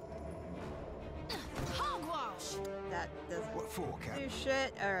 Hogwash. That doesn't What for, Cap? do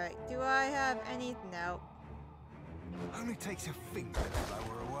shit. Alright. Do I have any? No. Only takes a finger to blow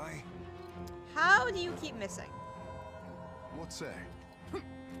her away. How do you keep missing? What say? Or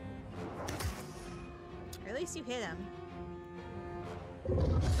at least you hit him.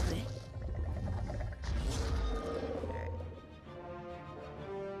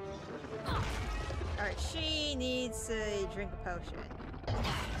 Alright, she needs to drink a potion.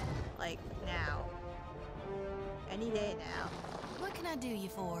 Like, now. Any day now. What can I do you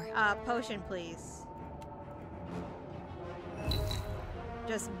for? Potion, please.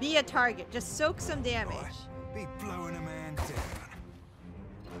 Just be a target. Just soak some damage. Right. Be blowing a man down.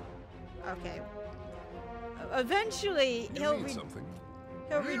 Okay. Eventually, You need something.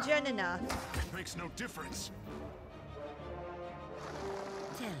 he'll regen enough. It makes no difference.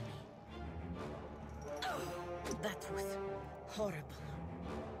 Tell me. That was horrible.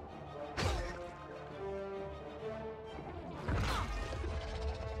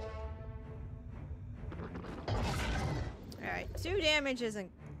 Alright, 2 damage isn't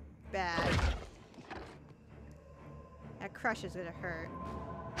bad. That crush is gonna hurt.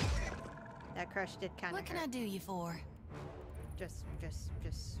 That crush did kind of What can I hurt. do you for? Just.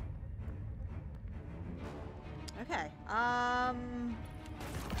 Okay. Ho!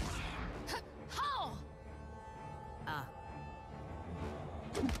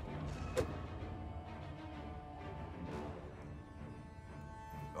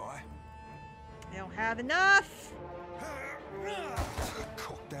 Right. I don't have enough.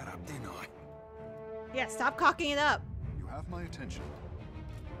 Cocked that up, didn't I? Yeah, stop cocking it up. You have my attention.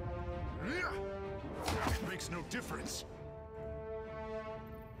 It makes no difference.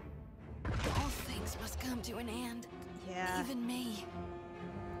 All things must come to an end. Yeah. Even me.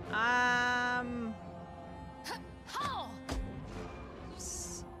 Ho!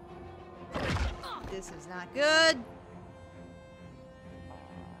 This is not good.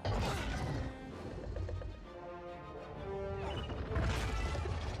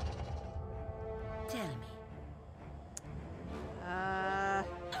 Tell me.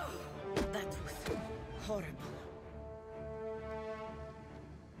 That was horrible.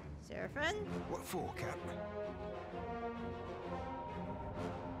 Seraphin? What for, Cap?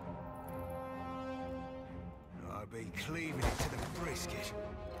 I'll be cleaving it to the brisket.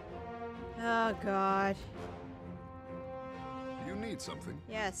 Oh god. You need something.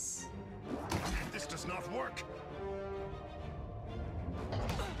 Yes. This does not work.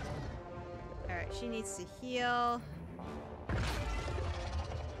 Alright, she needs to heal.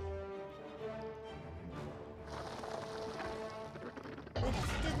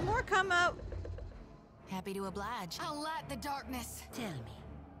 Did more come out? Happy to oblige. I'll light the darkness. Tell me.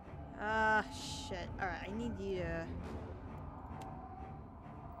 Shit. Alright, I need you to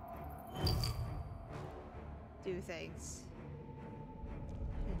do things.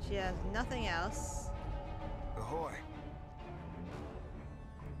 And she has nothing else. Ahoy.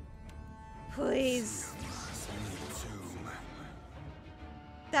 Please. Tomb.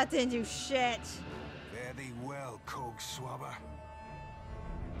 That didn't do shit. Fare thee well, cog swabber.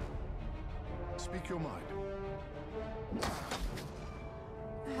 Speak your mind.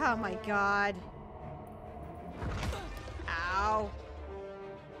 Oh my god. Ow.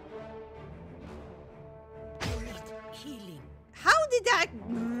 I need healing. How did that...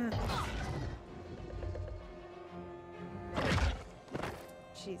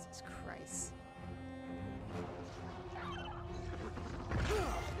 Jesus Christ.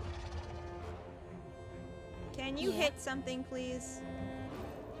 Can you hit something, please?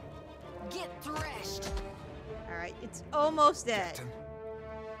 Get threshed. Alright, it's almost dead. Captain.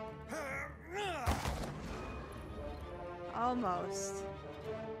 Almost.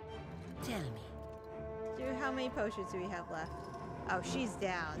 Tell me. How many potions do we have left? Oh, she's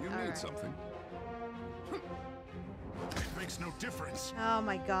down. You All need right. something. It Makes no difference. Oh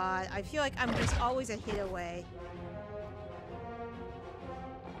my god. I feel like I'm just always a hit away.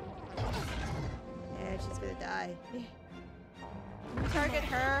 Yeah, she's gonna die. Target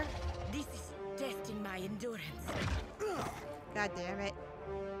her. This is testing my endurance. God damn it.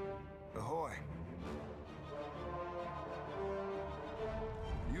 Ahoy.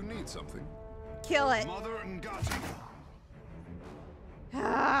 You need something. Kill it. Mother and Gotti.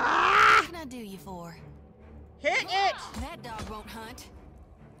 Ah! What can I do you for? Hit it! That dog won't hunt.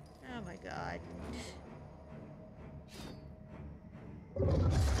 Oh my god.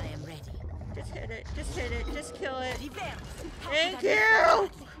 I am ready. Just hit it. Just hit it. Just kill it. Diveros. How Thank could I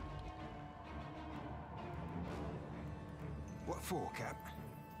miss you! What for, Cap?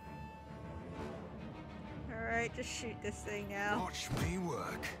 Alright, just shoot this thing now. Watch me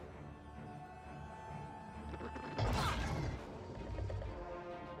work.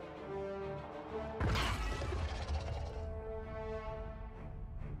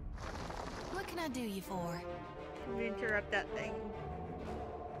 What can I do you for? Let me interrupt that thing.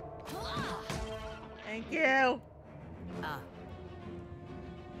 Thank you! Ah.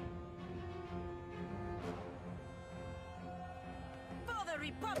 For the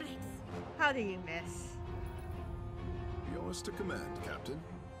Republics. How do you miss? Yours to command, Captain.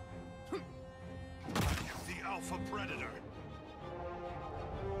 The Alpha Predator.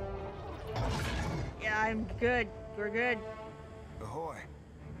 Yeah, I'm good. We're good. Ahoy.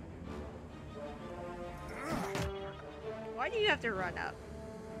 Why do you have to run up?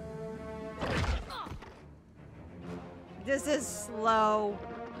 This is slow.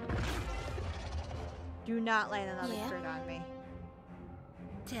 Do not land another Yeah. crit on me.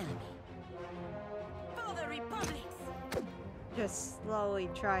 Tell me. For the Republics. Just slowly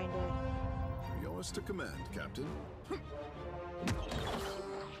trying to... Yours to command, Captain.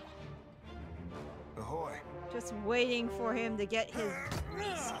 Ahoy. Just waiting for him to get his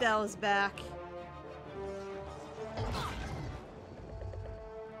spells back.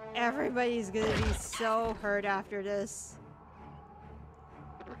 Everybody's gonna be so hurt after this.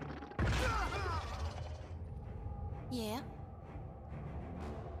 Yeah.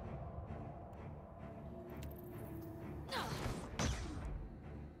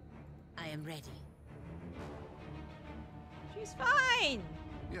 I am ready. She's fine!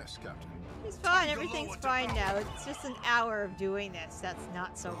 Yes, Captain. She's fine, Time to everything's lower to fine power. now. It's just an hour of doing this. That's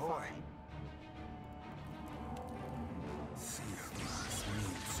not so Ahoy. fine.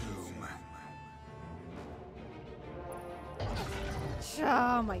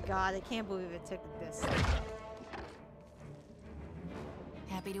 Oh my god, I can't believe it took this.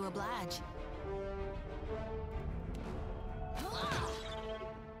 Happy to oblige.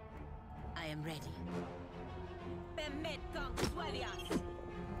 I am ready. Permet Consuelias.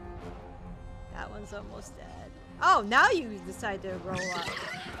 That one's almost dead. Oh, now you decide to roll up.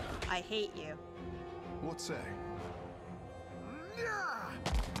 I hate you. What say?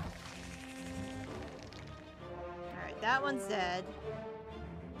 Alright, that one's dead.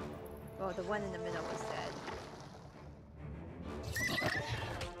 Oh, the one in the middle was dead.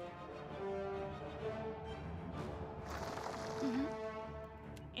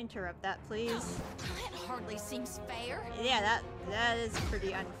 Interrupt that, please. That hardly seems fair. Yeah, that is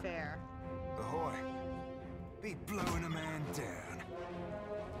pretty unfair. Ahoy. Be blowing a man down.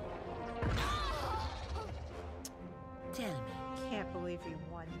 Tell me. Can't believe we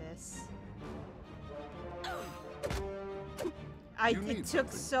won this. You need It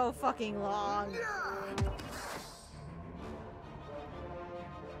took something. so fucking long.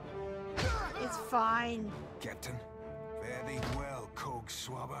 It's fine. Captain. Fare thee well, Cog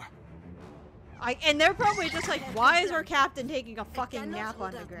Swabber. And they're probably just like, why is our captain taking a fucking Cannot nap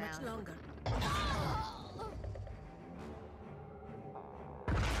on hold the out much ground? longer.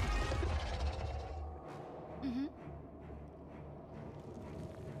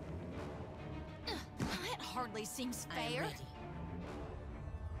 That hardly seems I am fair. ready.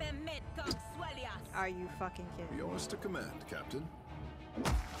 Permet Consuelias. Are you fucking kidding? Yours to command, Captain.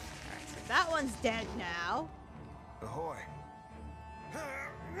 Alright, so that one's dead now. Ahoy.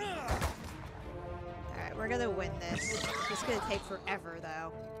 Alright, we're gonna win this. It's gonna take forever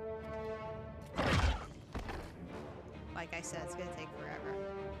though. Like I said, it's gonna take forever.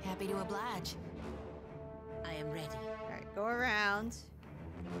 Happy to oblige. I am ready. Alright, go around.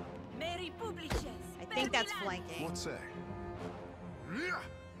 Mary Publices. I think that's flanking. What say?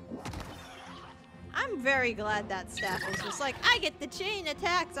 I'm very glad that staff is just like, I get the chain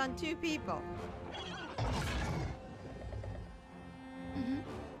attacks on 2 people.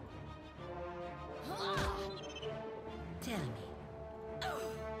 Tell me.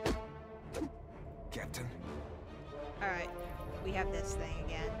 Captain. Alright, thing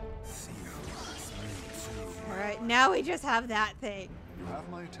again. Alright, now we just have that thing. You have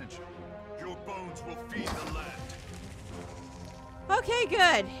my attention. Your bones will feed the land. Okay,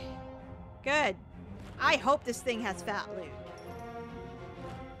 good. Good. I hope this thing has fat loot.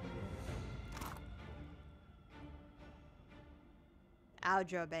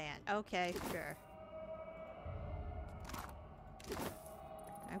 Outro band. Okay, sure.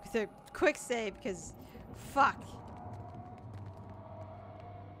 I'm gonna quick save because fuck.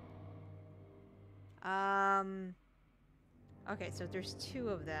 Okay, so there's 2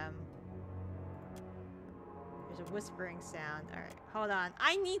 of them. There's a whispering sound. Alright, hold on.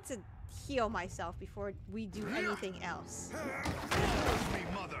 I need to heal myself before we do anything else. Curse me,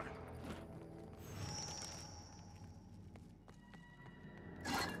 mother.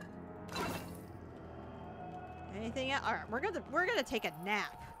 Anything else? Alright, we're gonna take a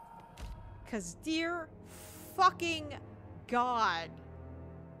nap. Cause dear fucking God.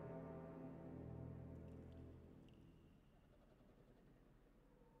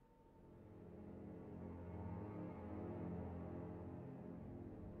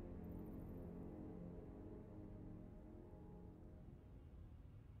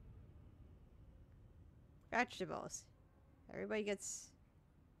 Vegetables. Everybody gets...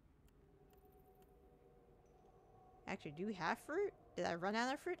 Actually, do we have fruit? Did I run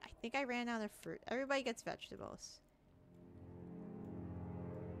out of fruit? I think I ran out of fruit. Everybody gets vegetables.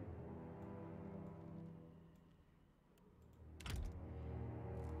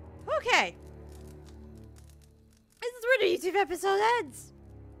 Okay. This is where the YouTube episode ends.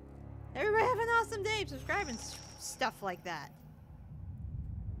 Everybody have an awesome day. Subscribe and stuff like that.